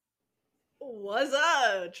What's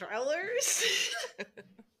up, travelers?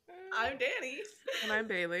 I'm Danny. And I'm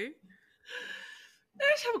Bailey. I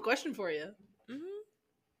just have a question for you.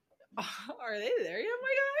 Are they there yet,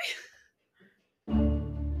 my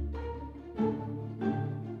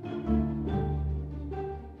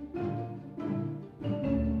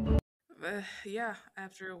guy? Yeah,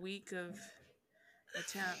 after a week of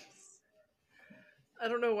attempts. I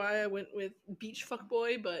don't know why I went with beach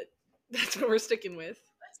fuckboy, but that's what we're sticking with.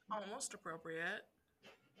 That's almost appropriate.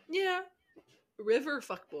 Yeah. River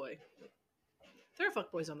fuckboy. There are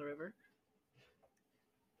fuckboys on the river.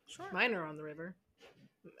 Sure. Mine are on the river.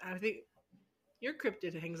 I think your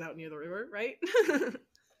cryptid hangs out near the river, right?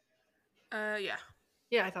 Yeah.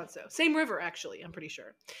 Yeah, I thought so. Same river, actually, I'm pretty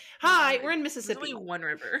sure. Hi, we're in Mississippi. There's only one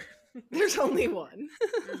river. There's only one.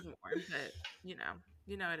 There's more, but you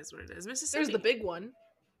know it is what it is. Mississippi. There's the big one,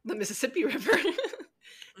 the Mississippi River.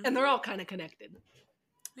 And they're all kind of connected.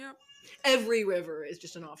 Yep. Every river is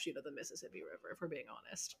just an offshoot of the Mississippi River, if we're being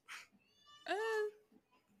honest.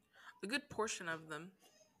 A good portion of them.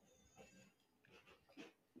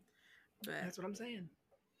 But that's what I'm saying.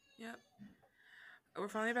 Yep. We're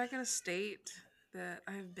finally back in a state that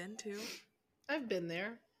I've been to. I've been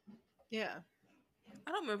there. Yeah.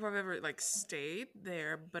 I don't know if I've ever stayed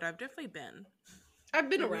there, but I've definitely been. I've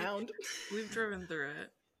been around. We've driven through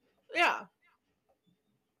it. Yeah.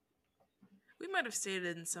 We might have stayed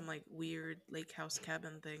in some weird lake house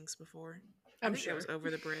cabin things before. I'm I think sure. that was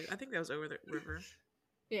over the bridge. I think that was over the river.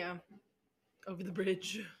 Yeah. Over the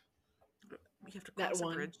bridge. You have to cross that a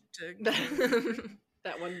one bridge to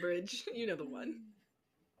that one bridge. You know the one.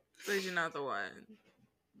 But you're not the one.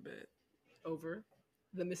 But over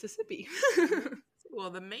the Mississippi.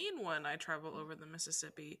 Well, the main one I travel over the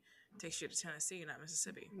Mississippi takes you to Tennessee, not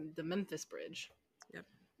Mississippi. The Memphis Bridge. Yep.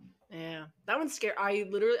 Yeah. That one's scary.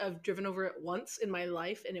 I've driven over it once in my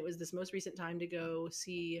life, and it was this most recent time to go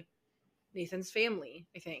see Nathan's family,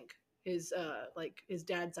 I think. His his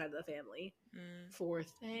dad's side of the family for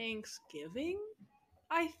Thanksgiving,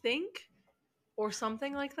 I think, or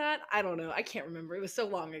something like that. I don't know. I can't remember. It was so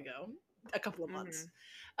long ago, a couple of months.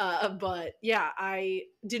 But yeah, I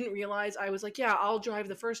didn't realize. I was like, yeah, I'll drive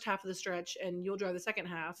the first half of the stretch, and you'll drive the second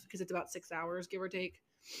half because it's about 6 hours, give or take.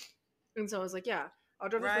 And so I was like, yeah, I'll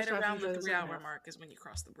drive the first half. Right around the 3 hour mark is when you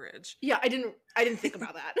cross the bridge. Yeah, I didn't think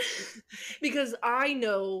about that because I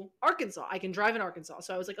know Arkansas. I can drive in Arkansas,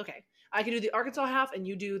 so I was like, okay, I can do the Arkansas half, and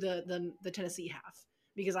you do the Tennessee half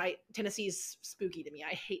because Tennessee is spooky to me.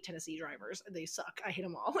 I hate Tennessee drivers; they suck. I hate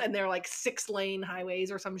them all, and they're 6-lane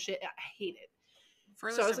highways or some shit. I hate it.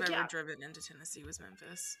 Furthest I've ever driven into Tennessee was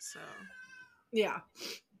Memphis. So yeah,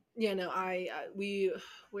 no,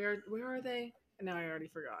 where are they? No, I already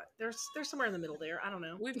forgot. They're somewhere in the middle there. I don't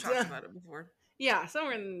know. We've talked about it before. Yeah,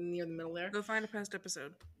 somewhere near the middle there. Go find a past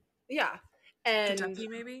episode. Yeah. And Kentucky,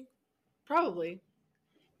 maybe? Probably.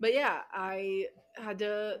 But yeah, I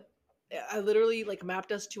literally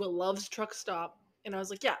mapped us to a Love's truck stop, and I was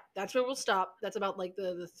like, yeah, that's where we'll stop. That's about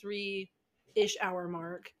the 3-ish hour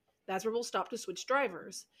mark. That's where we'll stop to switch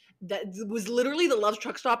drivers. That was literally the Love's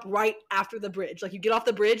truck stop right after the bridge. You get off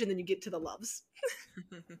the bridge and then you get to the Love's.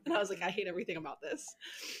 And I was like, I hate everything about this.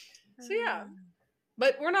 So yeah.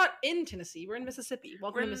 But we're not in Tennessee. We're in Mississippi.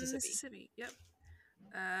 Welcome to Mississippi. Yep.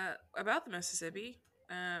 About the Mississippi.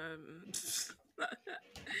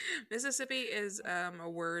 Mississippi is a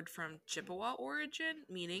word from Chippewa origin,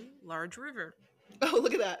 meaning large river. Oh,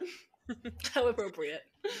 look at that. How appropriate.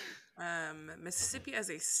 Mississippi as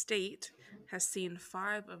a state has seen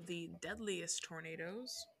 5 of the deadliest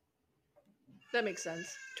tornadoes. That makes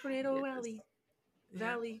sense. Tornado Alley.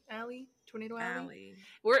 Valley. Yeah. Alley. Tornado Alley.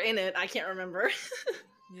 We're in it. I can't remember.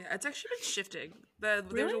 Yeah, it's actually been shifting.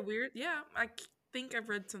 There's a weird... Yeah, I think I've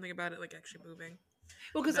read something about it actually moving.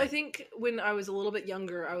 Well, because I think when I was a little bit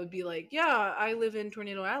younger, I would be like, yeah, I live in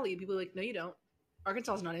Tornado Alley. People are like, no, you don't.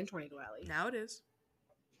 Arkansas is not in Tornado Alley. Now it is.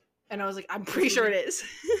 And I was like, I'm pretty sure it is.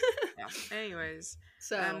 Yeah. Anyways.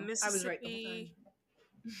 So, I was right the whole time.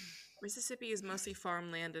 Mississippi is mostly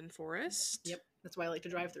farmland and forest. Yep. That's why I like to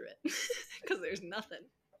drive through it. Because there's nothing.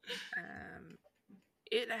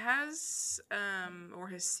 It has or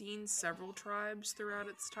has seen several tribes throughout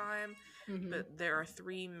its time, but there are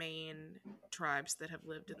 3 main tribes that have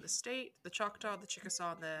lived in the state: the Choctaw, the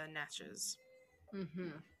Chickasaw, and the Natchez.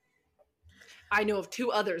 Mm-hmm. I know of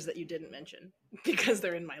 2 others that you didn't mention because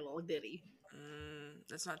they're in my little ditty.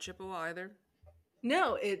 That's not Chippewa either.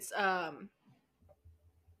 No, it's are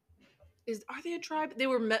they a tribe? They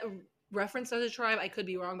were referenced as a tribe. I could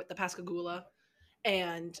be wrong, but the Pascagoula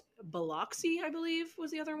and Biloxi, I believe,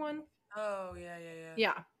 was the other one. Oh yeah.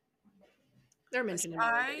 Yeah, they're mentioned.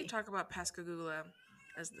 I talk about Pascagoula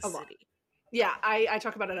as the city. Yeah, I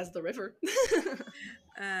talk about it as the river.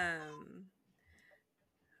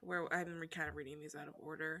 Where I'm kind of reading these out of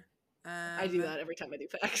order. I do that every time I do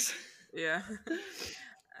facts. Yeah.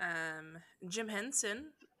 Jim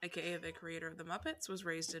Henson, aka the creator of the Muppets, was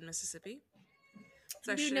raised in Mississippi.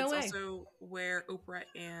 Dude, no It's way. also where Oprah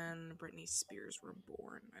and Britney Spears were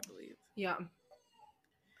born, I believe. Yeah.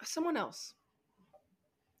 Someone else.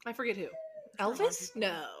 I forget who. For a lot of Elvis? people.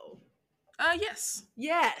 No. Yes.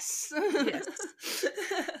 Yes. Yes.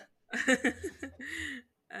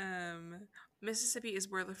 Mississippi is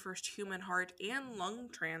where the first human heart and lung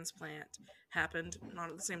transplant happened, not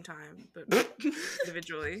at the same time, but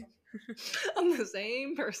individually. I'm the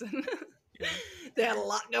same person. Yeah. They had a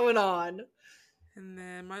lot going on. And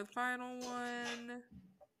then my final one.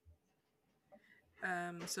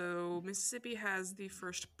 So Mississippi has the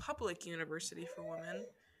first public university for women.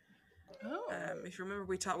 Oh. If you remember,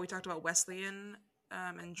 we talked about Wesleyan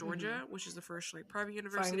in Georgia, which is the first like private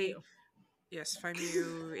university. FIMU. Yes,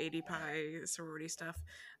 FIMU, AD Pi, sorority stuff.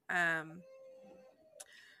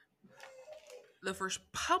 The first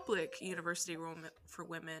public university for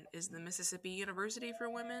women is the Mississippi University for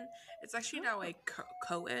Women. It's actually now a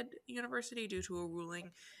co-ed university due to a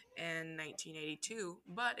ruling in 1982,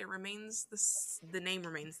 but it remains the name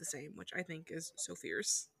remains the same, which I think is so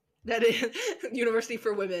fierce. That is University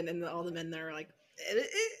for Women, and all the men there are like, it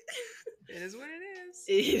is what it is.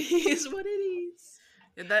 It is what it is.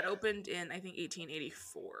 Yeah, that opened in, I think,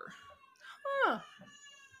 1884. Huh.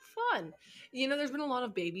 Fun. You know, there's been a lot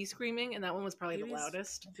of baby screaming, and that one was probably Baby's the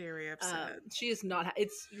loudest. Very upset. She is not.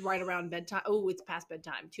 It's right around bedtime. Oh, it's past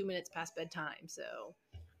bedtime. 2 minutes past bedtime. So,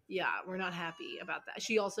 yeah, we're not happy about that.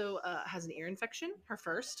 She also has an ear infection, her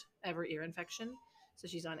first ever ear infection. So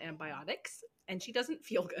she's on antibiotics, and she doesn't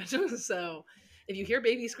feel good. So, if you hear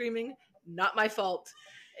baby screaming, not my fault.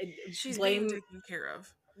 She's being taken care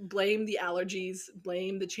of. Blame the allergies.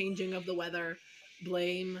 Blame the changing of the weather.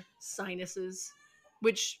 Blame sinuses,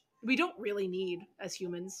 which we don't really need as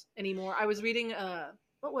humans anymore. I was reading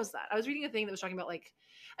what was that? I was reading a thing that was talking about, like,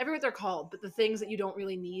 I forget what they're called, but the things that you don't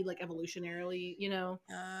really need, like, evolutionarily, you know,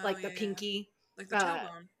 like the pinky, like the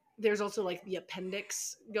tailbone. There's also like the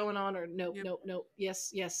appendix going on, or nope,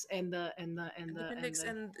 yes, and the appendix,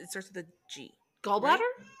 and it starts with a G. Gallbladder?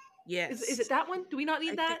 Right? Yes. Is it that one? Do we not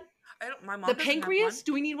need that? I don't. My mom. The pancreas?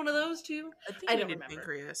 Do we need one of those too? I don't remember.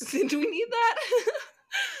 Pancreas. Do we need that?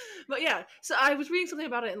 But yeah, so I was reading something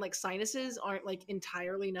about it, and like sinuses aren't like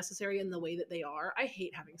entirely necessary in the way that they are. I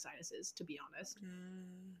hate having sinuses, to be honest.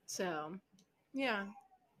 So, yeah,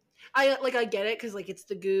 I get it, because like it's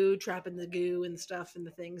the goo, trapping the goo and stuff and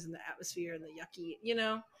the things in the atmosphere and the yucky, you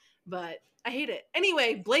know. But I hate it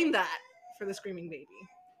anyway. Blame that for the screaming baby.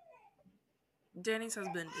 Danny's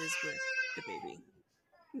husband is with the baby.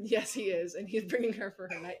 Yes, he is, and he's bringing her for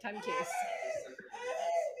her nighttime kiss.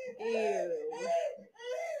 Ew.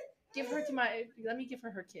 Let me give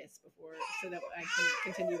her her kiss before, so that I can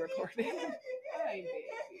continue recording. Hi,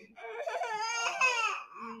 baby.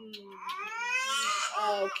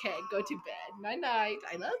 Okay, go to bed. Night night.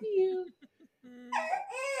 I love you. Night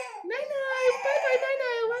night. Bye bye. Night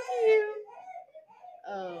night. I love you.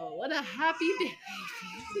 Oh, what a happy baby.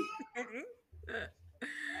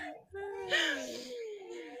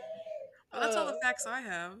 Well, that's all the facts I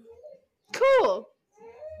have. Cool.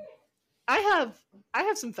 I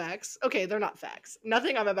have some facts. Okay, they're not facts.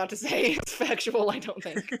 Nothing I'm about to say is factual, I don't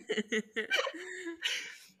think.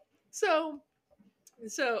 So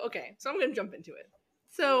okay, so I'm going to jump into it.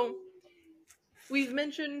 So we've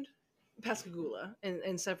mentioned Pascagoula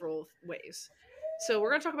in several ways. So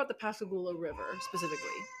we're going to talk about the Pascagoula River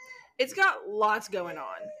specifically. It's got lots going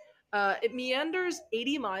on. It meanders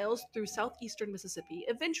 80 miles through southeastern Mississippi,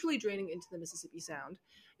 eventually draining into the Mississippi Sound.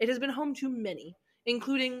 It has been home to many,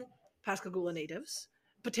 including Pascagoula natives,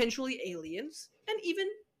 potentially aliens, and even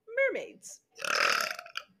mermaids.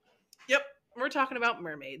 Yep, we're talking about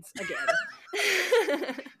mermaids again.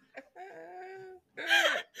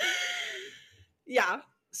 Yeah,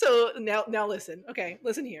 so now listen. Okay,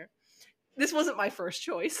 listen here. This wasn't my first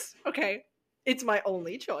choice, okay? It's my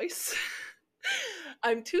only choice.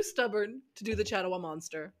 I'm too stubborn to do the Chattawa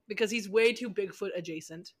monster because he's way too Bigfoot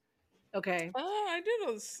adjacent. Okay. Oh, I did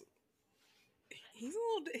those.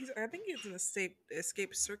 I think it's an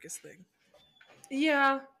escape circus thing.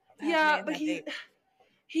 Yeah, but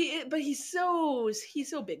he's so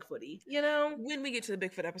Bigfooty, you know. When we get to the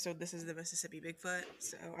Bigfoot episode, this is the Mississippi Bigfoot,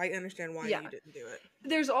 so I understand why you didn't do it.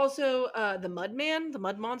 There's also the Mud Man, the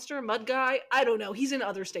Mud Monster, Mud Guy. I don't know. He's in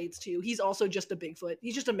other states too. He's also just a Bigfoot.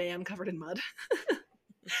 He's just a man covered in mud.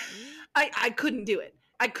 I couldn't do it.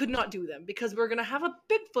 I could not do them because we're gonna have a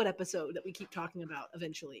Bigfoot episode that we keep talking about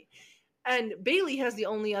eventually. And Bailey has the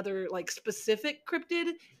only other like specific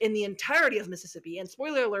cryptid in the entirety of Mississippi. And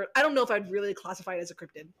spoiler alert, I don't know if I'd really classify it as a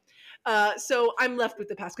cryptid. So I'm left with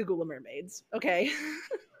the Pascagoula mermaids. Okay,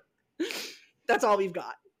 that's all we've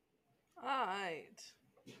got. All right.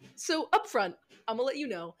 So up front, I'm gonna let you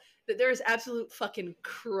know that there is absolute fucking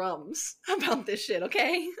crumbs about this shit.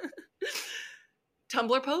 Okay,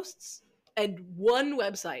 Tumblr posts and one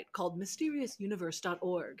website called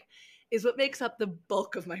mysteriousuniverse.org is what makes up the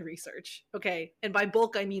bulk of my research. Okay, and by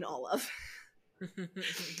bulk I mean all of.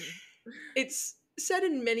 It's said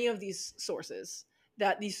in many of these sources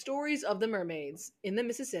that the stories of the mermaids in the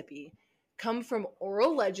Mississippi come from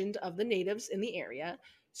oral legend of the natives in the area.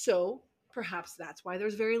 So perhaps that's why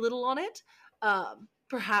there's very little on it.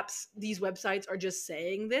 Perhaps these websites are just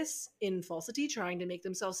saying this in falsity, trying to make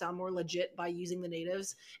themselves sound more legit by using the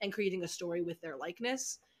natives and creating a story with their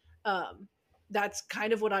likeness. That's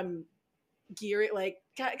kind of what I'm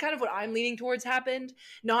kind of what I'm leaning towards happened.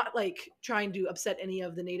 Not like trying to upset any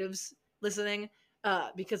of the natives listening,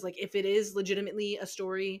 because like if it is legitimately a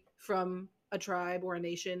story from a tribe or a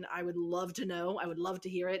nation, I would love to know. I would love to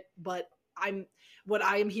hear it. But what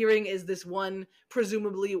I am hearing is this one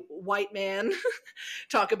presumably white man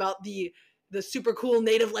talk about the super cool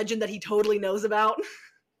native legend that he totally knows about.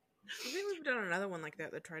 I think we've done another one like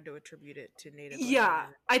that tried to attribute it to native. Yeah,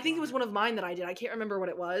 I think it was one of mine that I did. I can't remember what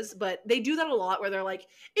it was, but they do that a lot where they're like,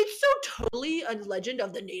 it's so totally a legend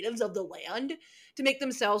of the natives of the land to make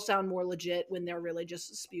themselves sound more legit when they're really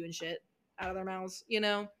just spewing shit out of their mouths, you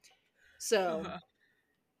know? So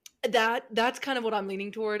that's kind of what I'm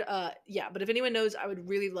leaning toward. Yeah, but if anyone knows, I would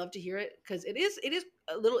really love to hear it because it is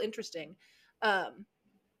a little interesting.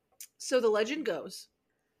 So the legend goes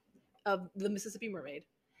of the Mississippi Mermaid.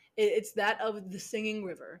 It's that of the Singing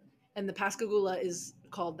River, and the Pascagoula is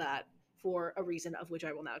called that for a reason of which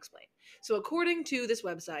I will now explain. So according to this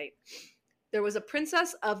website, there was a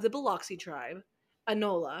princess of the Biloxi tribe,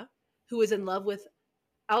 Anola, who was in love with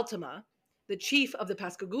Altima, the chief of the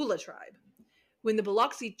Pascagoula tribe. When the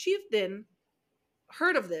Biloxi chieftain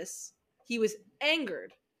heard of this, he was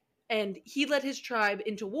angered, and he led his tribe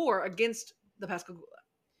into war against the Pascagoula.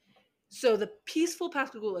 So the peaceful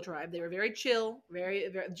Pascagoula tribe, they were very chill,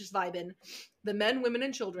 very just vibing. The men, women,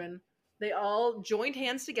 and children, they all joined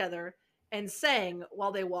hands together and sang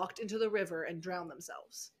while they walked into the river and drowned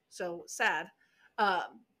themselves. So sad.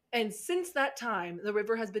 And since that time, the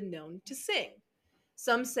river has been known to sing.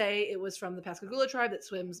 Some say it was from the Pascagoula tribe that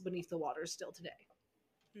swims beneath the waters still today.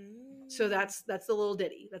 So that's the little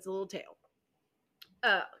ditty. That's a little tale.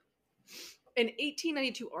 An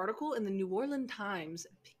 1892 article in the New Orleans Times,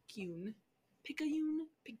 Picayune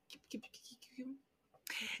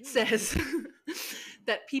says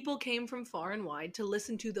that people came from far and wide to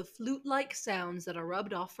listen to the flute-like sounds that are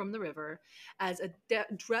rubbed off from the river as a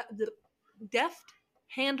deft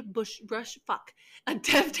hand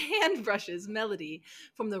brushes melody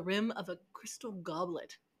from the rim of a crystal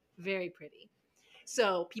goblet. Very pretty.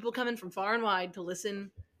 So people coming from far and wide to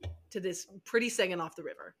listen to this pretty singing off the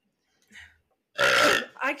river.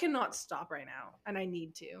 I cannot stop right now, and I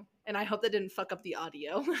need to. And I hope that didn't fuck up the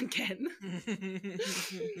audio again.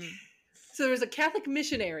 So there's a Catholic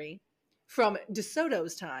missionary from De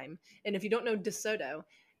Soto's time. And if you don't know De Soto,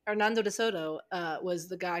 Hernando de Soto was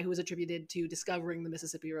the guy who was attributed to discovering the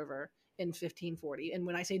Mississippi River in 1540. And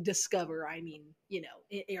when I say discover, I mean,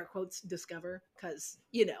 air quotes, discover, because,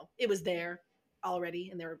 it was there already,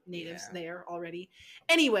 and there were natives there already.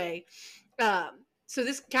 Anyway, so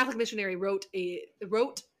this Catholic missionary wrote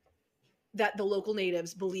that the local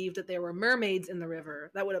natives believed that there were mermaids in the river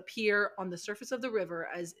that would appear on the surface of the river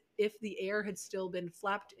as if the air had still been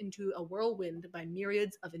flapped into a whirlwind by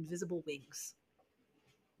myriads of invisible wings.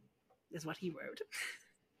 Is what he wrote.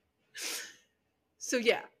 So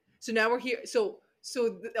yeah. So now we're here. So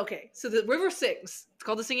the river sings. It's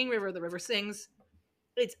called the Singing River. The river sings.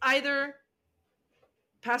 It's either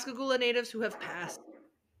Pascagoula natives who have passed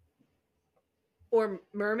or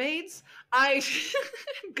mermaids. I'm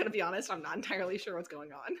gonna be honest, I'm not entirely sure what's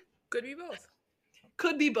going on. Could be both.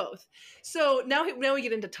 Could be both. So now we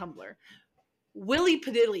get into Tumblr. Willie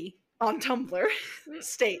Padilly on Tumblr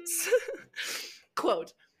states,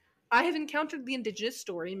 quote, I have encountered the indigenous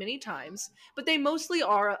story many times, but they mostly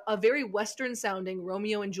are a very Western-sounding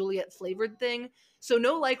Romeo and Juliet flavored thing, so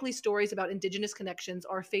no likely stories about indigenous connections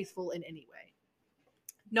are faithful in any way.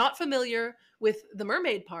 Not familiar with the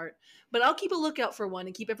mermaid part, but I'll keep a lookout for one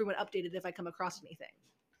and keep everyone updated if I come across anything.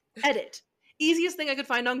 Edit. Easiest thing I could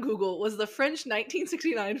find on Google was the French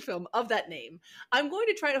 1969 film of that name. I'm going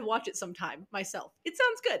to try to watch it sometime myself. It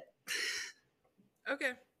sounds good.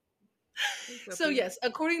 Okay. So yes,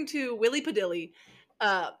 according to Willie Padilly,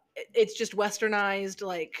 It's just westernized,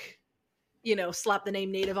 like, slap the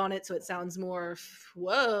name native on it so it sounds more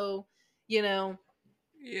whoa, you know.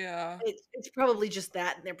 Yeah. It's probably just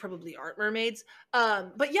that, and there probably aren't mermaids.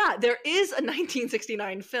 But yeah, there is a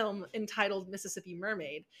 1969 film entitled Mississippi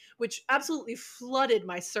Mermaid, which absolutely flooded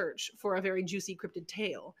my search for a very juicy cryptid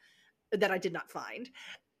tale that I did not find.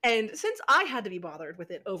 And since I had to be bothered with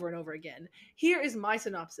it over and over again, here is my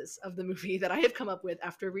synopsis of the movie that I have come up with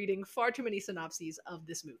after reading far too many synopses of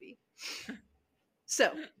this movie.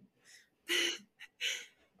 So,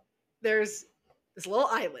 there's this little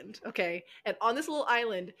island, okay? And on this little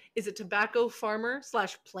island is a tobacco farmer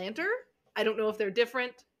slash planter. I don't know if they're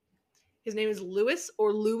different. His name is Louis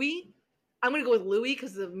or Louis. I'm going to go with Louis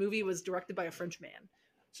because the movie was directed by a French man.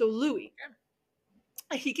 So, Louis.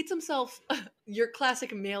 He gets himself your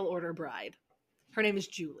classic mail order bride. Her name is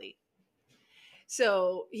Julie.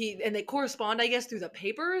 So they correspond, I guess, through the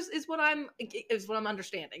papers is what I'm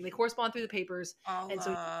understanding. They correspond through the papers, and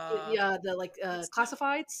so yeah, the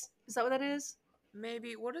classifieds. Is that what that is?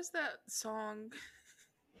 Maybe. What is that song?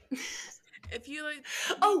 If you like,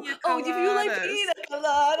 if you like pina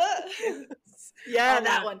colada. Yeah,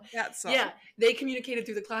 that one. That song. Yeah, they communicated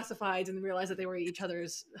through the classifieds and realized that they were each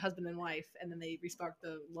other's husband and wife, and then they resparked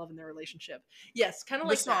the love in their relationship. Yes, kind of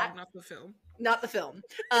like the song, that. not the film. Not the film.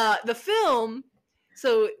 The film.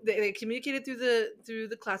 So they communicated through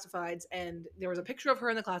the classifieds, and there was a picture of her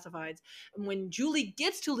in the classifieds. And when Julie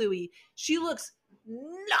gets to Louis, she looks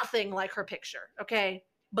nothing like her picture. Okay,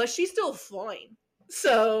 but she's still fine.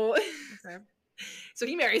 So, so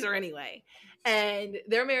he marries her anyway, and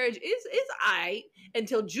their marriage is aight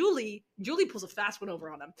until Julie pulls a fast one over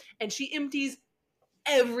on him, and she empties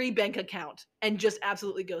every bank account and just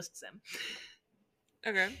absolutely ghosts him.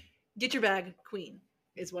 Okay, get your bag, queen,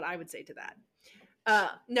 is what I would say to that.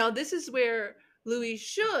 Now this is where Louis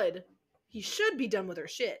should be done with her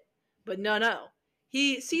shit, but no,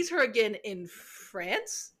 he sees her again in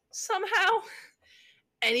France somehow,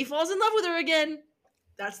 and he falls in love with her again.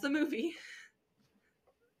 That's the movie.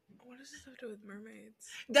 What does this have to do with mermaids?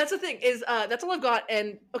 That's the thing, is that's all I've got.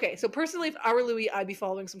 And okay, so personally, if I were Louis, I'd be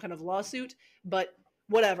following some kind of lawsuit, but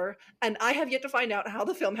whatever. And I have yet to find out how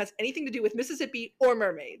the film has anything to do with Mississippi or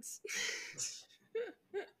mermaids.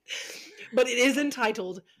 But it is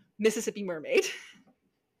entitled Mississippi Mermaid.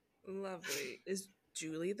 Lovely. Is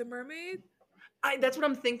Julie the mermaid? That's what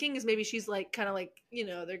I'm thinking, is maybe she's like kind of like,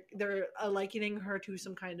 they're likening her to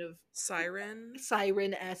some kind of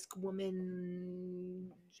siren-esque woman,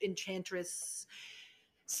 enchantress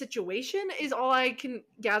situation is all I can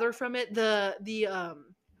gather from it. The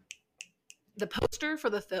poster for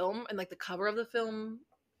the film and like the cover of the film,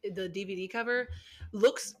 the DVD cover,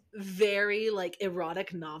 looks very like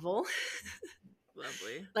erotic novel.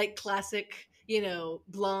 Lovely. Like classic,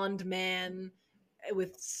 blonde man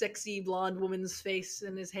with sexy blonde woman's face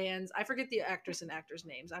in his hands. I forget the actress and actors'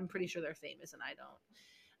 names. I'm pretty sure they're famous and I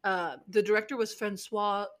don't. The director was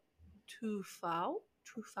Francois Truffaut?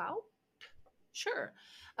 Sure.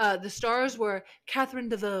 The stars were Catherine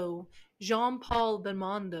Deneuve, Jean-Paul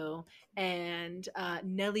Belmondo, and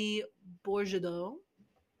Nelly Bourgeadeau.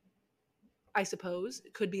 I suppose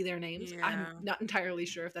could be their names. Yeah. I'm not entirely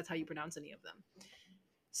sure if that's how you pronounce any of them.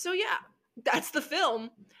 So yeah, that's the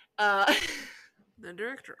film. The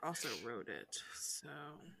director also wrote it, so.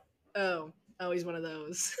 Oh, he's one of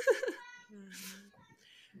those.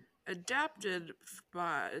 Adapted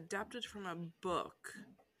from a book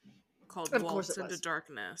called Waltz into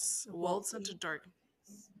Darkness. Waltz into Darkness.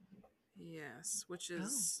 Yes, which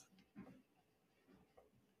is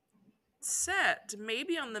set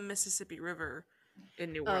maybe on the Mississippi River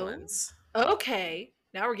in New Orleans. Okay,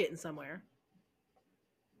 now we're getting somewhere.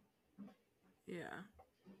 Yeah.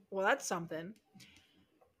 Well, that's something.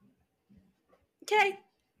 Okay,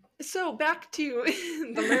 so back to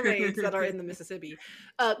the mermaids that are in the Mississippi.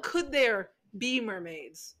 Could there be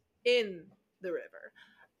mermaids in the river?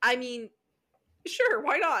 I mean, sure,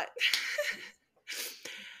 why not?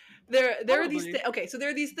 There are these so there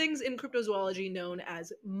are these things in cryptozoology known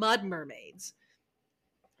as mud mermaids.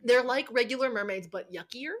 They're like regular mermaids but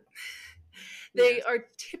yuckier. They are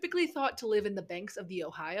typically thought to live in the banks of the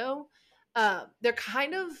Ohio. They're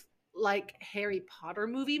kind of like Harry Potter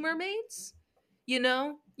movie mermaids. You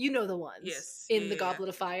know the ones in the Goblet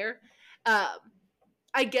of Fire.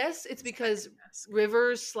 I guess it's because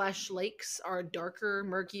rivers / lakes are darker,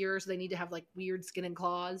 murkier, so they need to have like weird skin and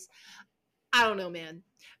claws. I don't know, man.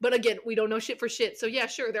 But again, we don't know shit for shit. So yeah,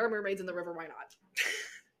 sure, there are mermaids in the river. Why not?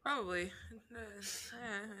 Probably.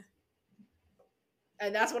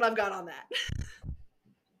 And that's what I've got on that.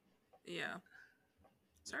 Yeah.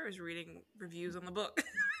 Sorry, I was reading reviews on the book.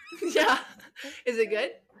 Yeah. Is it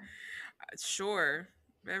good? Sure.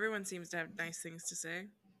 Everyone seems to have nice things to say.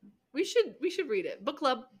 We should read it. Book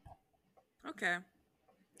club. Okay.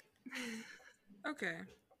 Okay.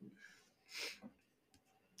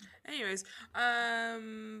 Anyways,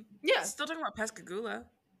 Yeah. still talking about Pascagoula,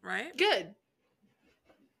 right? Good.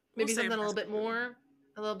 We'll Maybe say something Pascagoula.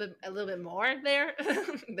 a little bit more there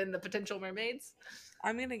than the potential mermaids.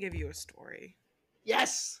 I'm gonna give you a story.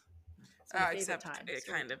 Yes. It's my favorite Except time. it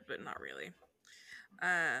kind of, but not really.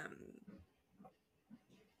 Um,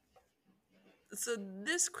 so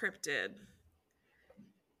this cryptid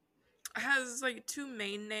has like two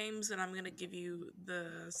main names, and I'm gonna give you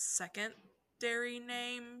the secondary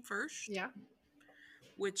name first. Yeah.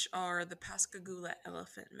 Which are the Pascagoula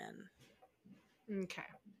elephant men. Okay.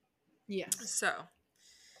 Yes. So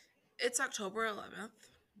it's October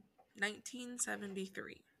 11th,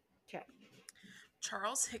 1973. Okay.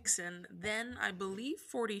 Charles Hickson, then I believe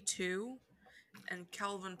 42, and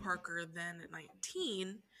Calvin Parker, then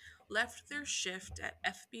 19, left their shift at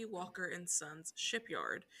F.B. Walker and Sons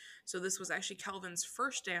shipyard. So this was actually Calvin's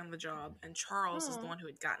first day on the job, and Charles is the one who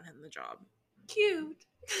had gotten him the job. Cute.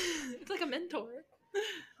 It's like a mentor.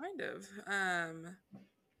 Kind of.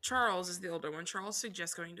 Charles is the older one. Charles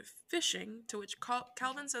suggests going to fishing, to which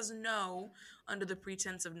Calvin says no under the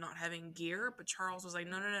pretense of not having gear. But Charles was like,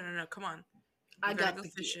 no, come on. I gotta got go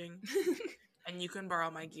fishing, and you can borrow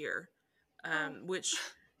my gear. Which,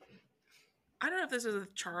 I don't know if this is a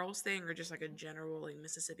Charles thing or just like a general like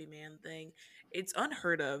Mississippi man thing. It's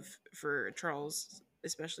unheard of for Charles,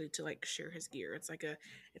 especially to like share his gear. It's like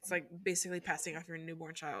basically passing off your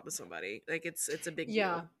newborn child to somebody. Like it's a big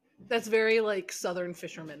deal. That's very like Southern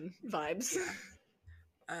fisherman vibes.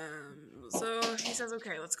 Yeah. So he says,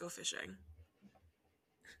 okay, let's go fishing.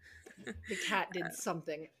 The cat did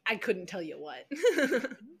something. I couldn't tell you what.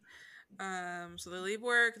 So they leave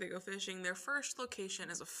work, they go fishing. Their first location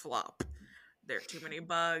is a flop. There are too many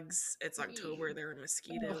bugs. It's October, there are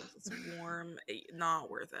mosquitoes, it's warm. Not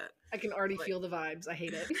worth it. I can already feel the vibes. I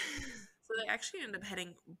hate it. So they actually end up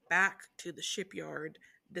heading back to the shipyard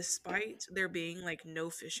despite there being like no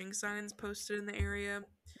fishing signs posted in the area.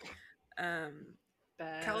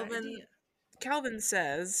 Calvin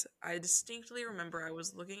says, I distinctly remember I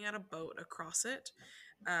was looking at a boat across it.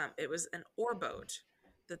 It was an oar boat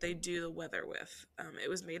that they do the weather with. It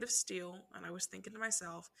was made of steel, and I was thinking to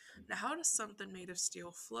myself, now how does something made of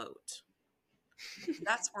steel float?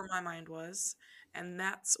 That's where my mind was, and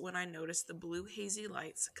that's when I noticed the blue hazy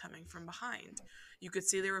lights coming from behind. You could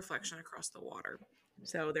see their reflection across the water.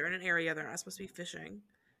 So they're in an area they're not supposed to be fishing,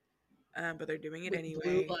 but they're doing it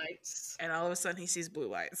anyway. Blue lights. And all of a sudden he sees blue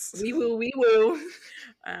lights. Wee woo, wee woo.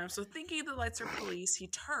 So thinking the lights are police, he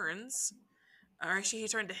turns. Actually, he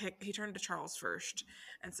turned to Charles first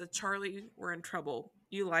and said, Charlie, we're in trouble.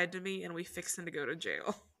 You lied to me and we fixed him to go to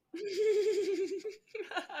jail.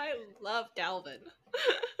 I love Calvin.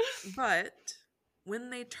 But when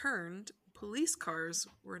they turned, police cars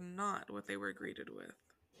were not what they were greeted with.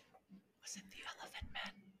 Was it the elephant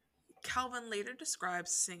men? Calvin later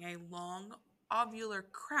describes seeing a long, ovular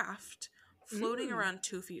craft floating around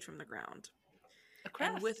 2 feet from the ground. A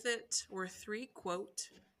craft? And with it were 3, quote,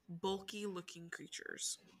 bulky-looking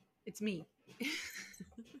creatures. It's me.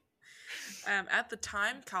 At the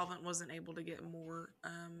time, Calvin wasn't able to get more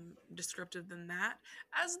descriptive than that,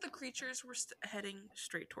 as the creatures were heading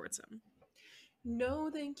straight towards him.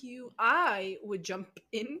 No, thank you. I would jump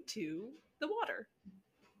into the water.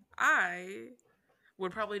 I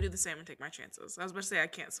would probably do the same and take my chances. I was about to say I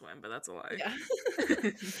can't swim, but that's a lie. Yeah.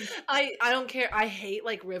 I don't care. I hate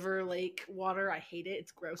like river, lake water. I hate it.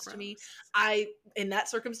 It's gross to me. In that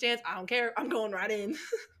circumstance, I don't care. I'm going right in.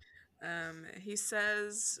 He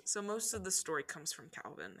says, so most of the story comes from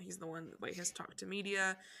Calvin. He's the one that has talked to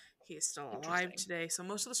media. He is still alive today. So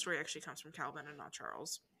most of the story actually comes from Calvin and not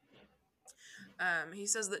Charles. He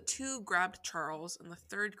says that 2 grabbed Charles and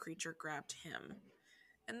the 3rd creature grabbed him.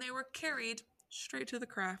 And they were carried straight to the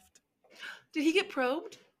craft. Did he get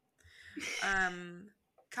probed?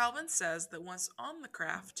 Calvin says that once on the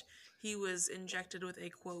craft, he was injected with a,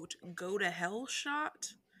 quote, go to hell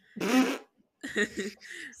shot.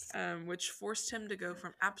 Which forced him to go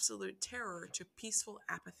from absolute terror to peaceful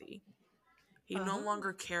apathy. He no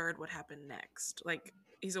longer cared what happened next. Like,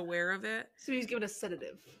 he's aware of it. So he's given a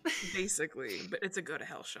sedative. Basically, but it's a go to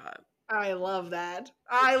hell shot. I love that.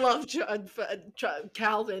 I love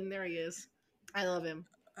Calvin. There he is. I love him.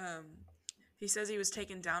 He says he was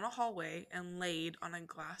taken down a hallway and laid on a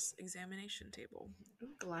glass examination table. Ooh,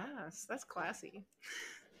 glass. That's classy.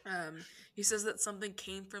 He says that something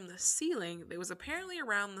came from the ceiling that was apparently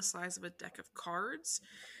around the size of a deck of cards.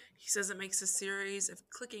 He says it makes a series of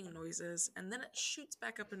clicking noises, and then it shoots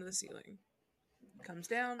back up into the ceiling. Comes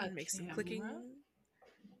down, A makes some camera? clicking.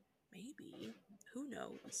 Maybe. Who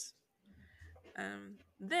knows?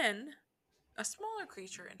 Then, a smaller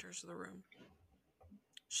creature enters the room.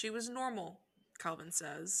 She was normal, Calvin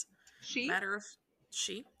says. She? Matter of...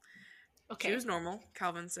 She? She Okay. was normal,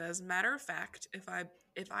 Calvin says. Matter of fact, if I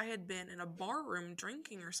had been in a bar room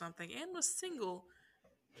drinking or something and was single,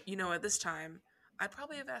 at this time, I'd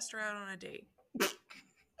probably have asked her out on a date.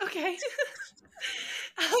 Okay.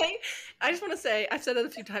 I just want to say, I've said it a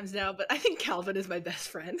few times now, but I think Calvin is my best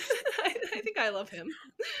friend. I think I love him.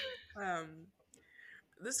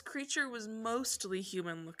 This creature was mostly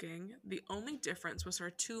human looking. The only difference was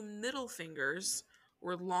her two middle fingers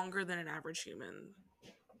were longer than an average human.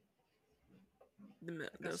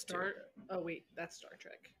 Those two. Oh wait, that's Star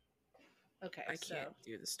Trek. Okay, I can't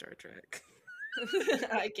do the Star Trek.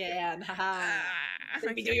 I can. Haha.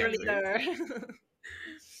 Let me I do your can't leader.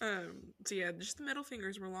 So yeah, just the middle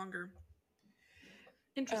fingers were longer.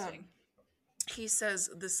 Interesting. He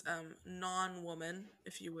says this non-woman,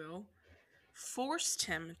 if you will, forced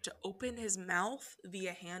him to open his mouth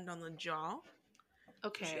via hand on the jaw.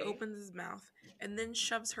 Okay. So she opens his mouth and then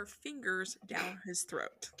shoves her fingers down his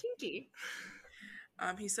throat. Kinky.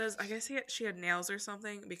 He says, I guess she had nails or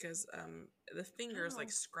something because the fingers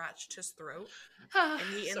like scratched his throat, and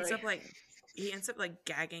he ends up like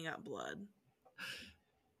gagging up blood.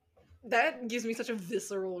 That gives me such a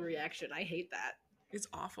visceral reaction. I hate that. It's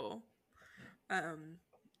awful.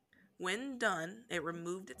 When done, it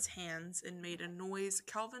removed its hands and made a noise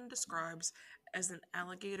Calvin describes as an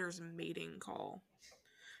alligator's mating call.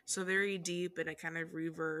 So very deep, and it kind of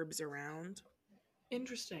reverbs around.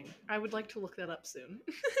 Interesting. I would like to look that up soon.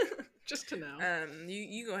 Just to know.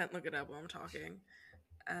 You go ahead and look it up while I'm talking.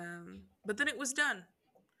 But then it was done.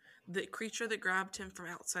 The creature that grabbed him from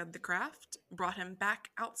outside the craft brought him back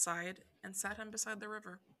outside and sat him beside the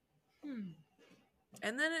river.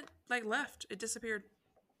 And then it left. It disappeared.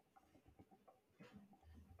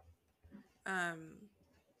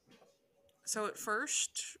 So at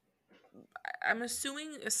first, I'm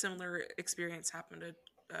assuming a similar experience happened to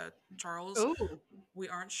Charles. Oh, we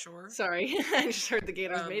aren't sure. Sorry, I just heard the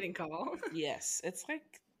gator's mating call. Yes, it's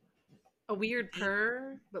like a weird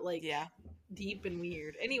purr, but yeah, deep and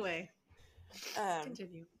weird. Anyway,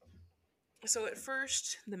 continue. So at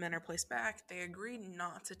first, the men are placed back. They agree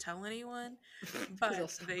not to tell anyone,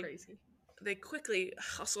 but they quickly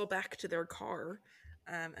hustle back to their car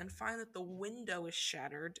and find that the window is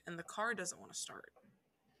shattered and the car doesn't want to start.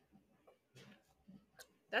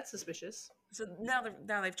 That's suspicious. So now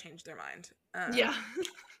they've changed their mind. Yeah.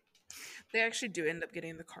 They actually do end up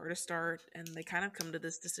getting the car to start, and they kind of come to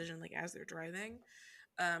this decision as they're driving.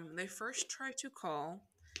 They first try to call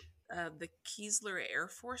the Keesler Air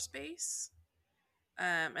Force Base,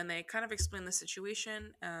 and they kind of explain the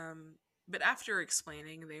situation. But after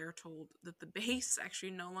explaining, they are told that the base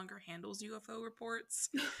actually no longer handles UFO reports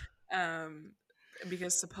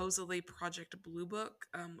because supposedly Project Blue Book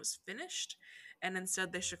was finished, and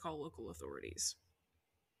instead they should call local authorities.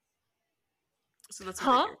 So that's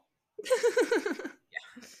what they do.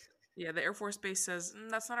 Yeah, the Air Force Base says,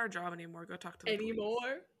 that's not our job anymore. Go talk to the police.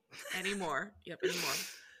 Anymore. Yep, anymore.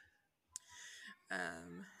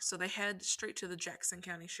 So they head straight to the Jackson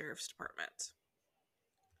County Sheriff's Department.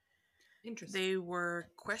 Interesting. They were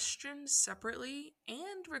questioned separately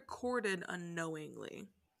and recorded unknowingly.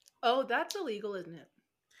 Oh, that's illegal, isn't it?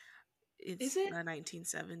 Is it? The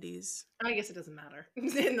 1970s. I guess it doesn't matter.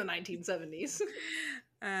 In the 1970s.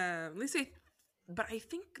 At least but I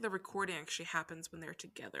think the recording actually happens when they're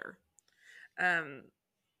together. I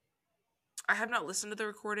have not listened to the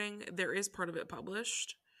recording. There is part of it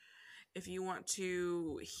published. If you want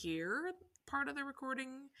to hear part of the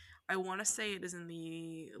recording, I want to say it is in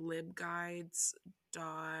the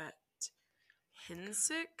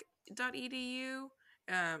libguides.hinsic.edu.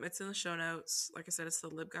 It's in the show notes. Like I said, it's the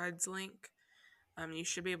libguides link. You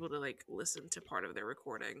should be able to listen to part of their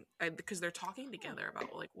recording because they're talking together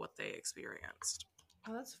about what they experienced.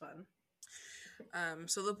 Oh, that's fun.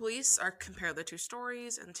 So the police compare the two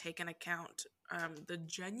stories and take into account the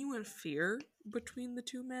genuine fear between the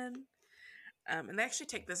two men, and they actually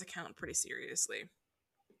take this account pretty seriously.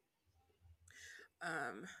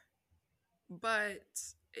 But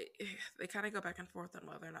they kind of go back and forth on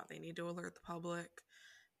whether or not they need to alert the public.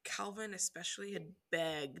 Calvin especially had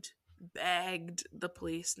begged the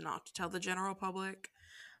police not to tell the general public.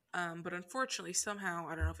 But unfortunately, somehow,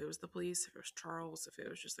 I don't know if it was the police, if it was Charles, if it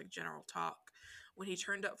was just like general talk. When he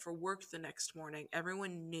turned up for work the next morning,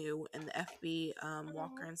 everyone knew, and the FB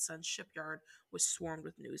Walker Oh, and Sons shipyard was swarmed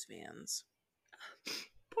with news vans.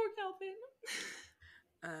 poor Calvin.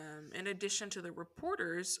 In addition to the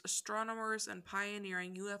reporters, astronomers, and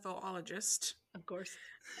pioneering UFOologist, Of course.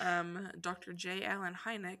 Dr. J. Allen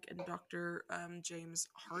Hynek and Dr. James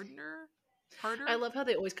Harder, I love how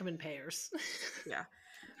they always come in pairs. yeah,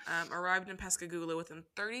 arrived in Pascagoula within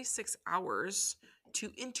 36 hours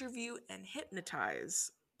to interview and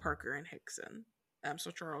hypnotize Parker and Hickson.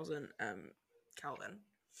 So Charles and Calvin.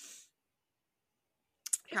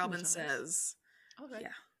 Calvin says, Okay.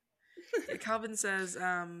 yeah. Calvin says,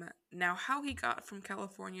 now how he got from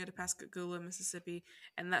California to Pascagoula, Mississippi,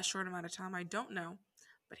 in that short amount of time, I don't know,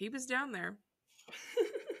 but he was down there.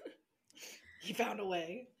 He found a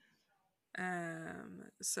way.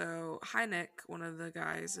 So Hynek, one of the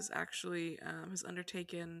guys, is actually has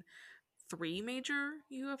undertaken 3 major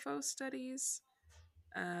UFO studies.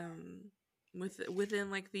 Within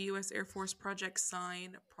like the U.S. Air Force Project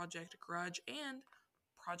Sign, Project Grudge, and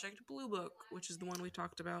Project Blue Book, which is the one we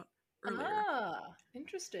talked about earlier. Ah,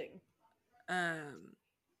 interesting.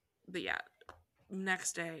 But yeah,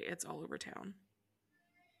 next day it's all over town.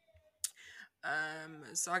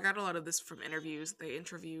 So I got a lot of this from interviews. They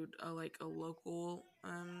interviewed a local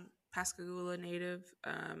Pascagoula native,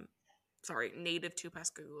 native to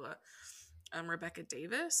Pascagoula, Rebecca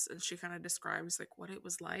Davis, and she kind of describes like what it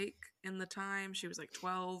was like in the time. She was like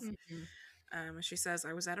 12. She says,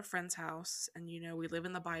 I was at a friend's house, and we live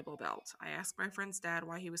in the Bible Belt. I asked my friend's dad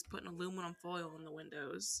why he was putting aluminum foil in the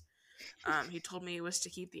windows. He told me it was to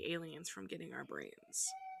keep the aliens from getting our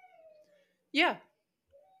brains. Yeah.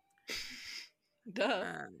 Duh.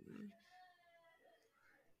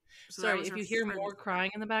 So sorry, if you hear more crying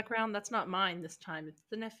in the background, that's not mine this time. It's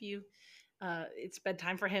the nephew. It's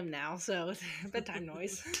bedtime for him now, so it's bedtime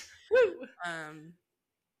noise. Woo!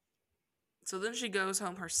 So then she goes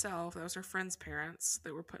home herself. That was her friend's parents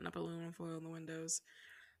that were putting up aluminum foil in the windows.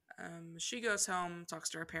 She goes home, talks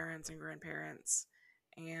to her parents and grandparents,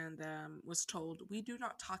 and was told, we do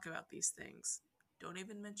not talk about these things. Don't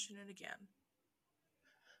even mention it again.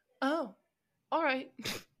 Oh, all right.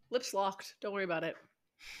 Lips locked. Don't worry about it.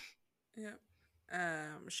 Yeah.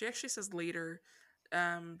 She actually says later,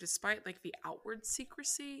 despite like the outward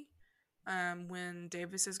secrecy, when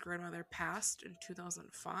Davis's grandmother passed in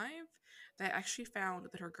 2005, they actually found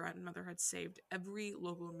that her grandmother had saved every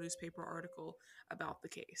local newspaper article about the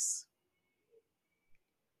case.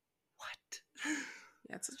 What?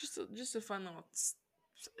 Yeah, it's just a fun little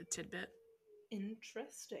tidbit.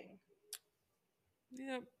 Interesting.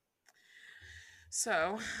 Yep.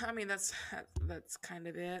 So, I mean, that's kind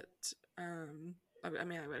of it. I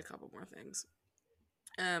read a couple more things.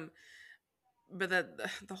 But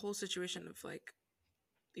the whole situation of like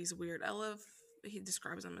these weird he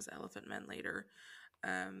describes them as elephant men later.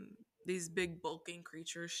 These big bulking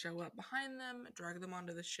creatures show up behind them, drag them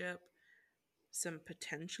onto the ship. Some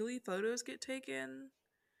potentially photos get taken,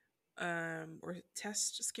 or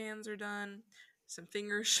test scans are done. Some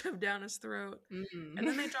fingers shoved down his throat, and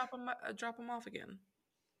then they drop him off again.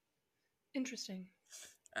 Interesting.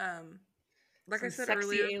 Like some I said sexy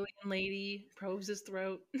earlier, alien lady probes his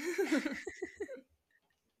throat.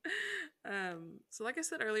 So like I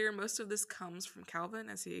said earlier, most of this comes from Calvin,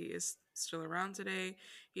 as he is still around today.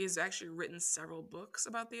 He has actually written several books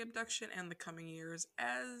about the abduction and the coming years,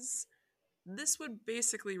 as this would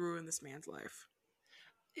basically ruin this man's life.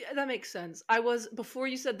 Yeah, that makes sense. Before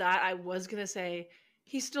you said that, I was gonna say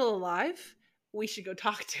he's still alive. We should go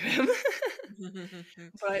talk to him.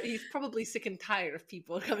 But he's probably sick and tired of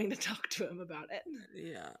people coming to talk to him about it.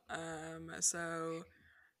 Yeah. So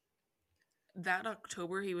that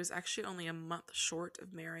October, he was actually only a month short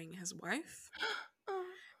of marrying his wife.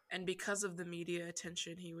 And because of the media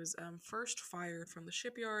attention, he was first fired from the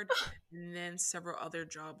shipyard, and then several other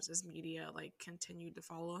jobs as media continued to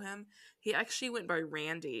follow him. He actually went by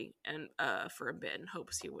Randy and for a bit in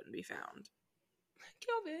hopes he wouldn't be found.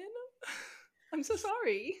 Kelvin, I'm so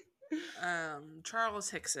sorry. Charles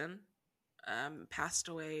Hickson passed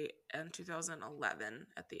away in 2011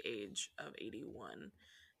 at the age of 81.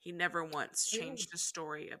 He never once changed his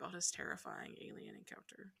story about his terrifying alien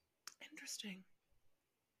encounter. Interesting.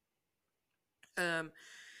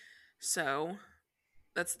 So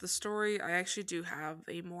that's the story. I actually do have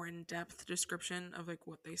a more in-depth description of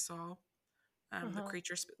what they saw. The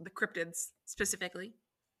creatures, the cryptids specifically.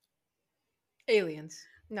 Aliens,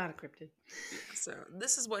 not a cryptid. Yeah, so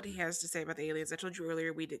this is what he has to say about the aliens. I told you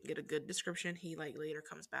earlier we didn't get a good description. He later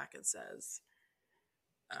comes back and says,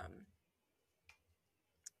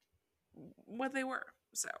 what they were.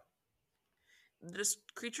 So, the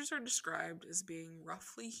creatures are described as being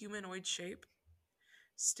roughly humanoid shape,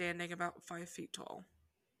 standing about 5 feet tall.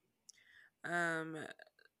 Um,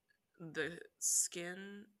 the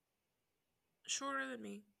skin shorter than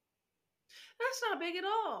me. That's not big at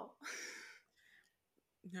all.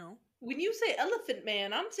 No. When you say elephant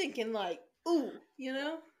man, I'm thinking like, ooh, you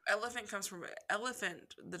know? Elephant comes from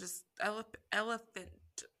elephant. Elephant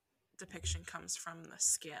depiction comes from the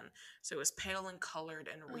skin, so it was pale and colored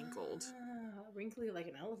and wrinkled. Wrinkly like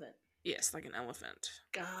an elephant. Yes, like an elephant.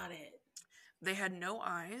 Got it. They had no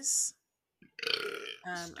eyes,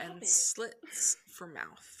 Stop and it. slits for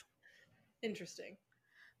mouth. Interesting.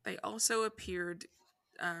 They also appeared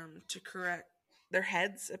to correct. Their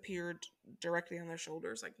heads appeared directly on their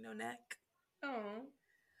shoulders, like no neck. Oh,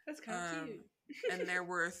 that's kind of cute. And there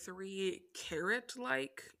were 3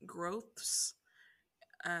 carrot-like growths,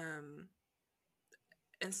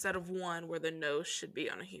 instead of 1 where the nose should be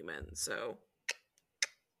on a human. So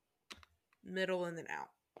middle and then out.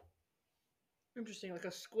 Interesting, like a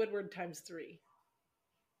Squidward times 3.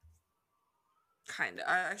 Kind of.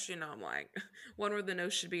 I actually know I'm lying. 1 where the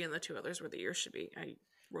nose should be and the 2 others where the ears should be. I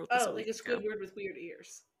wrote this a Like week a ago. Squidward with weird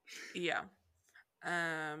ears. Yeah.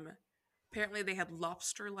 Apparently they had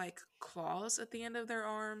lobster-like claws at the end of their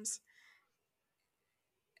arms.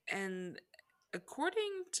 And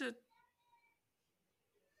according to,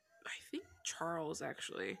 I think Charles,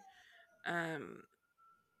 actually,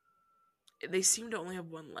 they seem to only have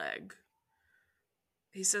 1 leg.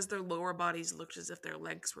 He says their lower bodies looked as if their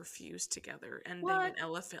legs were fused together, ending in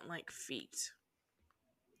elephant-like feet.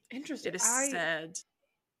 Interesting. It is said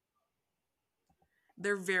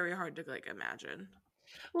they're very hard to imagine.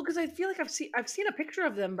 Well, because I feel like I've seen a picture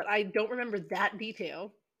of them, but I don't remember that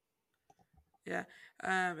detail. Yeah.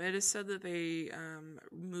 It is said that they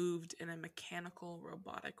moved in a mechanical,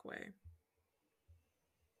 robotic way.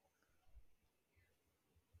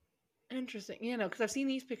 Interesting. Because I've seen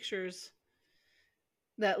these pictures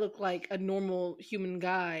that look like a normal human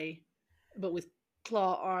guy, but with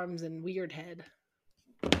claw arms and weird head.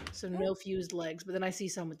 So no fused legs, but then I see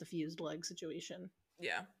some with the fused leg situation.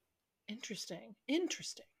 Yeah. Interesting.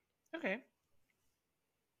 Okay.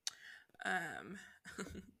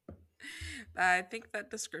 I think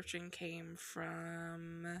that description came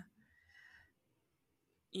from,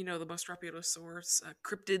 the most reputable source,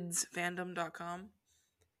 cryptidsfandom.com.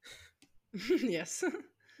 Yes.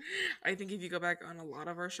 I think if you go back on a lot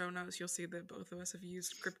of our show notes, you'll see that both of us have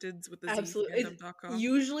used cryptids with the Absolutely. zfandom.com.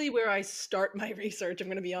 Usually where I start my research, I'm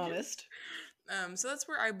going to be honest. So that's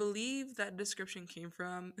where I believe that description came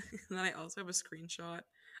from. And then I also have a screenshot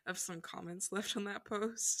of some comments left on that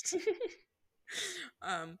post.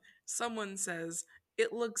 Someone says,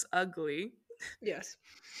 "It looks ugly." Yes.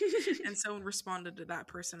 And someone responded to that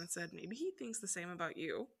person and said, "Maybe he thinks the same about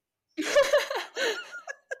you."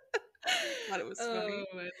 Thought it was funny.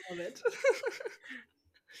 Oh, I love it.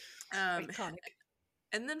 Iconic.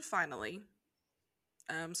 And then finally,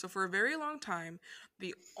 so for a very long time,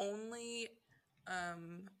 the only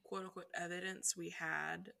quote unquote evidence we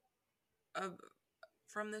had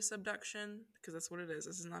from this abduction, because that's what it is.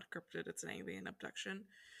 This is not a cryptid; it's an alien abduction.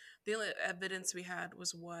 The only evidence we had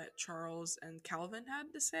was what Charles and Calvin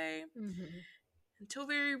had to say. Mm-hmm. Until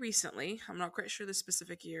very recently. I'm not quite sure the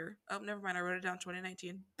specific year. Oh, never mind. I wrote it down,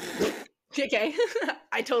 2019. Okay.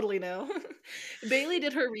 I totally know. Bailey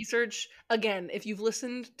did her research. Again, if you've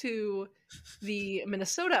listened to the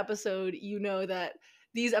Minnesota episode, you know that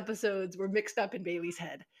these episodes were mixed up in Bailey's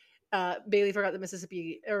head. Bailey forgot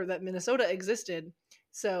that Minnesota existed.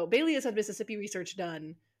 So Bailey has had Mississippi research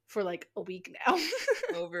done for like a week now.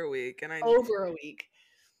 Over a week. And I over a week.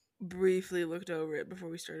 Briefly looked over it before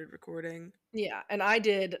we started recording. Yeah, and I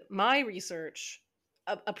did my research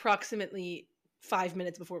approximately 5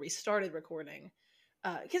 minutes before we started recording,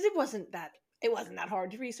 because it wasn't that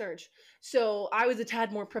hard to research. So I was a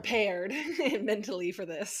tad more prepared mentally for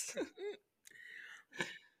this.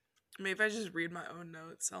 Maybe if I just read my own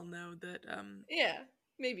notes, I'll know that. Yeah,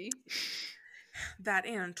 maybe. That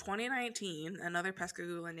in 2019, another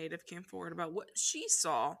Pascagoula native came forward about what she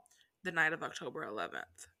saw the night of October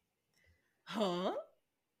 11th. Huh?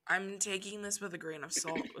 I'm taking this with a grain of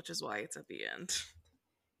salt, which is why it's at the end.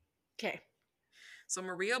 Okay. So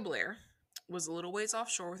Maria Blair was a little ways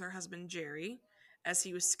offshore with her husband Jerry, as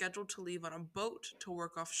he was scheduled to leave on a boat to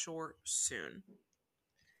work offshore soon.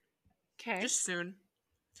 Okay. Just soon.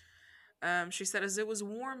 She said as it was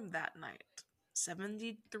warm that night,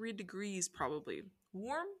 73 degrees probably,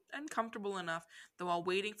 warm and comfortable enough that while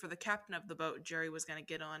waiting for the captain of the boat Jerry was going to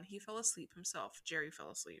get on, he fell asleep himself. Jerry fell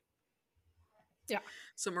asleep. Yeah.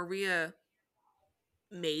 So Maria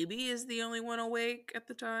maybe is the only one awake at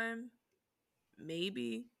the time.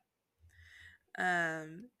 Maybe.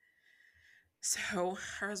 Um, so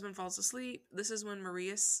her husband falls asleep. This is when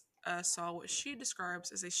Maria saw what she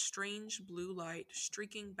describes as a strange blue light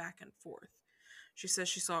streaking back and forth. She says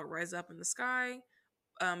she saw it rise up in the sky,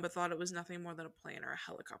 but thought it was nothing more than a plane or a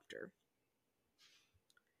helicopter.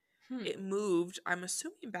 Hmm. It moved, I'm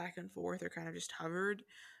assuming back and forth or kind of just hovered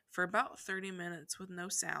for about 30 minutes with no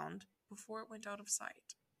sound before it went out of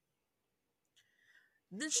sight.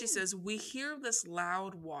 Then she says, we hear this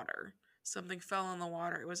loud water. Something fell in the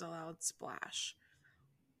water. It was a loud splash.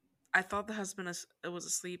 I thought the husband was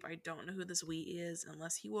asleep. I don't know who this we is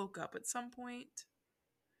unless he woke up at some point.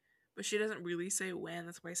 But she doesn't really say when.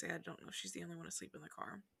 That's why I say I don't know if she's the only one asleep in the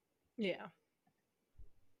car. Yeah.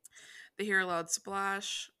 They hear a loud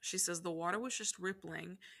splash. She says the water was just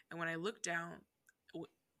rippling. And when I looked down,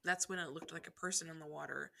 that's when it looked like a person in the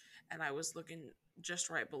water. And I was looking just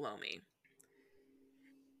right below me.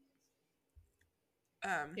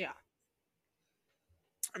 Yeah.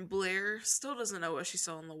 And Blair still doesn't know what she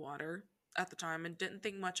saw in the water at the time and didn't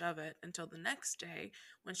think much of it until the next day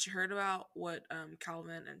when she heard about what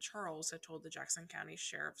Calvin and Charles had told the Jackson County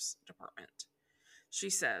Sheriff's Department. She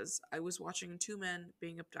says, I was watching 2 men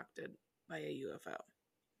being abducted by a UFO.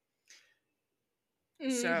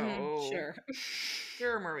 Mm-hmm. So,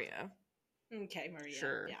 sure, Maria. Okay, Maria.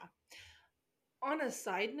 Sure. Yeah. On a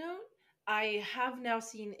side note, I have now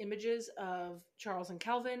seen images of Charles and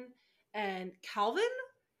Calvin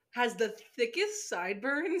has the thickest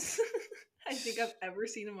sideburns I think I've ever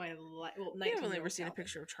seen in my life. Well, I have only 19-year-old ever seen a Calvin.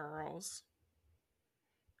 picture of Charles.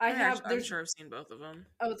 I'm I'm sure I've seen both of them.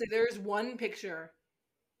 I would say there's one picture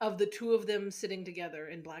of the two of them sitting together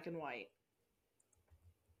in black and white.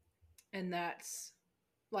 And that's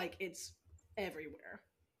like it's everywhere.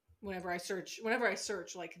 Whenever I search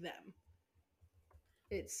like them,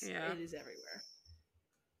 it is everywhere.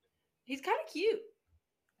 He's kind of cute.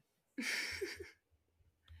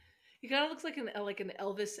 He kind of looks like an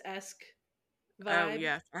Elvis-esque vibe. Oh,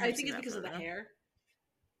 yeah. I think it's because of the hair.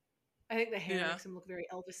 I think the hair Yeah. makes him look very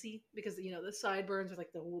Elvis-y because, the sideburns with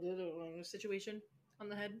like the whole situation on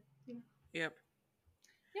the head. Yep.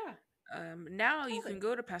 Yeah. Now you can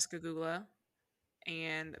go to Pascagoula,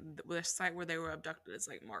 and the site where they were abducted is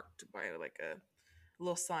like marked by like a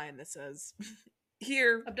little sign that says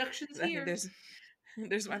here. Abductions I here. think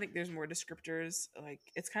I think there's more descriptors. Like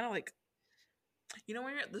it's kind of like when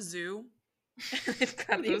you're at the zoo, they've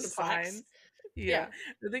got those signs. Yeah,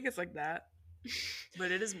 I think it's like that,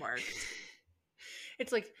 but it is marked.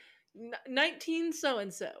 It's like 19 so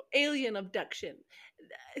and so alien abduction.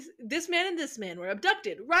 This man and this man were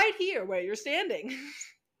abducted right here where you're standing.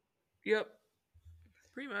 Yep,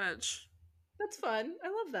 pretty much. That's fun. I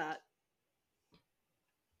love that.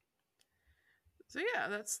 So yeah,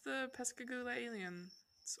 that's the Pascagoula aliens,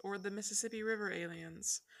 or the Mississippi River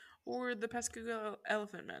aliens, or the Pascagoula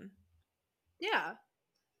elephant men. Yeah.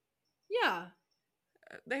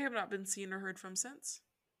 They have not been seen or heard from since.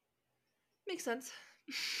 Makes sense.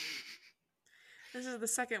 This is the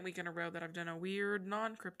second week in a row that I've done a weird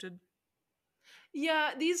non-cryptid.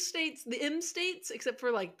 Yeah, these states, the M states, except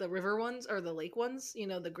for like the river ones or the lake ones,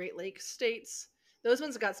 the Great Lakes states, those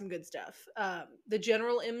ones got some good stuff. The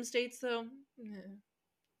general M states, though,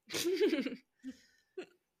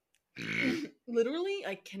 literally,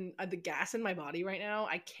 I can the gas in my body right now.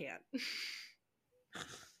 I can't.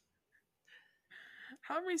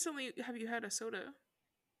 How recently have you had a soda?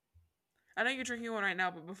 I know you're drinking one right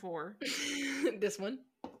now, but before this one,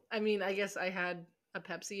 I mean, I guess I had a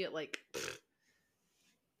Pepsi at like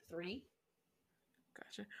 3.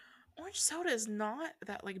 Gotcha. Orange soda is not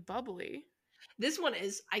that like bubbly. This one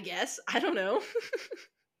is, I guess. I don't know.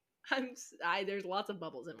 There's lots of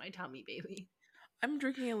bubbles in my tummy, baby. I'm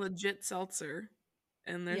drinking a legit seltzer,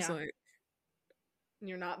 and there's like.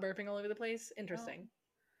 You're not burping all over the place. Interesting.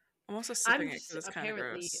 I'm also sipping it because it's kind of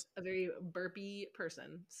gross. A very burpy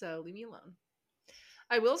person, so leave me alone.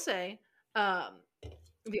 I will say,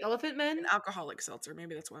 the elephant men, an alcoholic seltzer.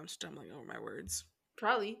 Maybe that's why I'm stumbling over my words.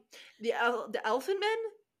 Probably the elephant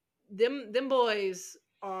men. Them boys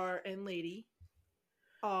are and lady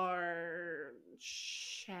are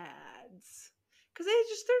chads because they're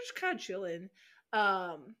just kind of chilling.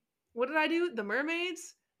 What did I do? The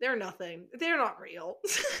mermaids. They're nothing. They're not real.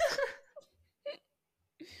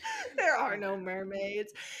 There are no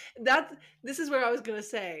mermaids. This is where I was gonna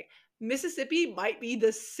say Mississippi might be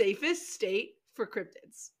the safest state for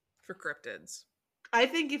cryptids. I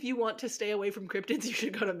think if you want to stay away from cryptids, you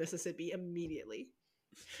should go to Mississippi immediately.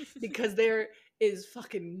 Because there is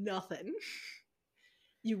fucking nothing.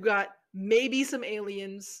 You got maybe some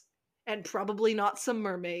aliens And probably not some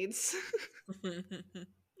mermaids.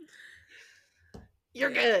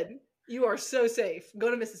 You're good. You are so safe. Go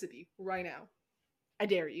to Mississippi right now. I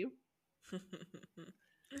dare you.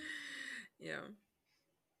 Yeah.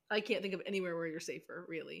 I can't think of anywhere where you're safer,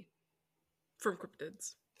 really. From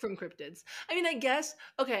cryptids. From cryptids. I mean, I guess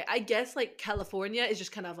like California is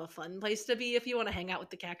just kind of a fun place to be if you want to hang out with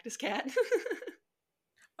the cactus cat.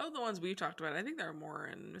 Oh, the ones we talked about. I think there are more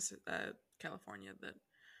in California that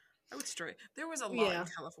I would stray. There was a lot in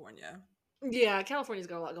California. Yeah, California's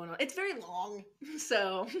got a lot going on. It's very long,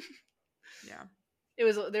 so yeah.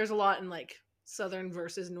 There's a lot in like southern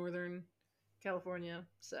versus northern California.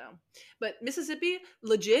 So, but Mississippi,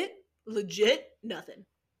 legit nothing.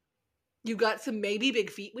 You've got some maybe big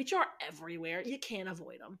feet, which are everywhere. You can't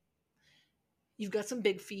avoid them. You've got some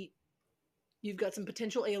big feet. You've got some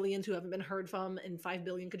potential aliens who haven't been heard from in 5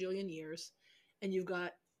 billion cajillion years. And you've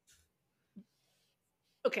got...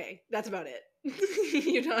 Okay, that's about it.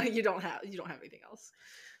 you don't have anything else.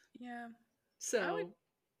 Yeah. So...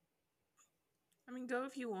 I mean, go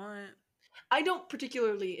if you want. I don't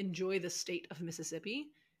particularly enjoy the state of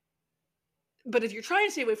Mississippi. But if you're trying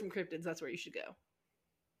to stay away from cryptids, that's where you should go.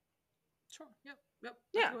 Sure. Yep.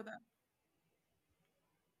 Yeah. Go with that.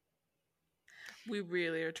 We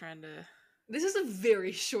really are trying to... This is a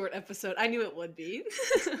very short episode. I knew it would be.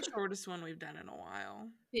 It's the shortest one we've done in a while.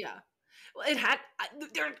 Yeah. Well, it had...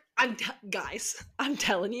 guys, I'm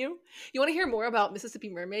telling you. You want to hear more about Mississippi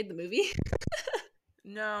Mermaid, the movie?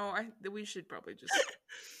 No, we should probably just...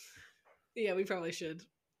 Yeah, we probably should.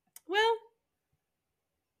 Well,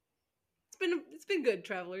 it's been good,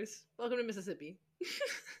 travelers. Welcome to Mississippi.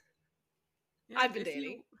 Yeah, I've been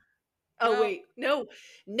Danny. Wait, no,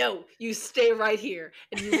 you stay right here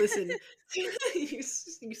and you listen. you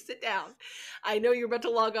sit down. I know you're about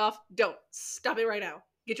to log off. Don't. Stop it right now.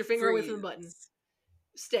 Get your finger away from the button.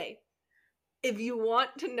 Stay. If you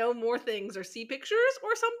want to know more things or see pictures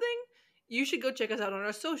or something, you should go check us out on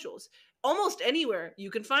our socials. Almost anywhere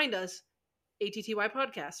you can find us, ATTY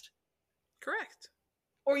Podcast. Correct.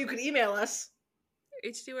 Or you could email us.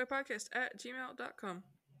 ATTYpodcast@gmail.com.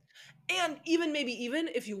 And even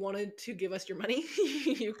if you wanted to give us your money,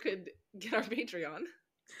 you could get our Patreon.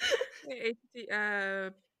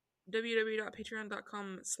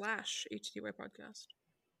 www.patreon.com/HTYpodcast.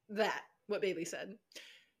 That, what Bailey said.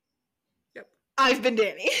 Yep. I've been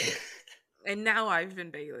Danny. And now I've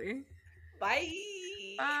been Bailey. Bye.